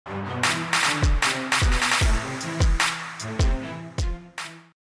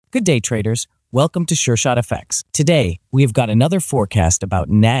Good day, traders. Welcome to SureShotFX. Today, we have got another forecast about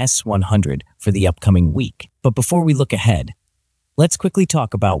NAS100 for the upcoming week. But before we look ahead, let's quickly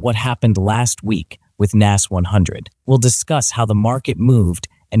talk about what happened last week with NAS100. We'll discuss how the market moved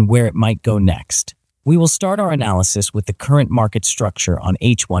and where it might go next. We will start our analysis with the current market structure on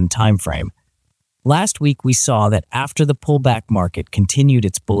H1 timeframe. Last week, we saw that after the pullback market continued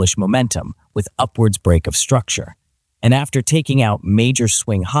its bullish momentum with upwards break of structure, and after taking out major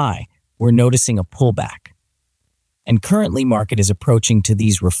swing high, we're noticing a pullback. And currently, market is approaching to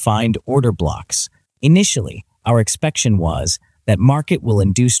these refined order blocks. Initially, our expectation was that market will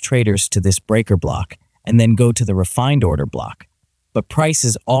induce traders to this breaker block and then go to the refined order block. But price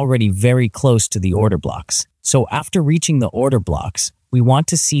is already very close to the order blocks. So after reaching the order blocks, we want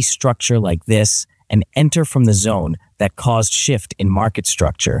to see structure like this and enter from the zone that caused shift in market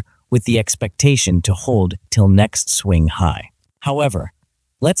structure with the expectation to hold till next swing high. However,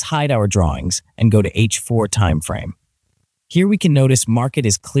 let's hide our drawings and go to H4 timeframe. Here we can notice market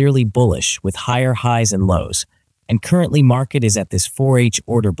is clearly bullish with higher highs and lows, and currently market is at this 4H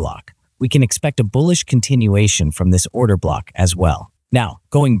order block. We can expect a bullish continuation from this order block as well. Now,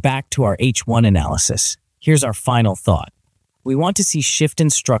 going back to our H1 analysis, here's our final thought. We want to see shift in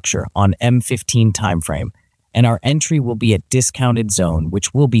structure on M15 timeframe, and our entry will be at discounted zone,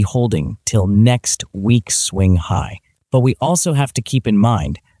 which will be holding till next week's swing high. But we also have to keep in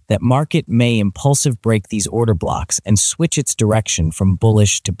mind that market may impulsive break these order blocks and switch its direction from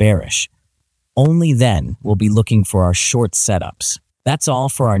bullish to bearish. Only then we'll be looking for our short setups. That's all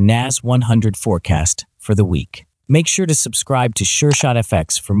for our NAS100 forecast for the week. Make sure to subscribe to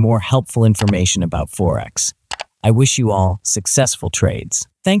SureShotFX for more helpful information about Forex. I wish you all successful trades.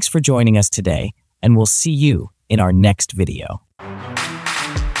 Thanks for joining us today, and we'll see you in our next video.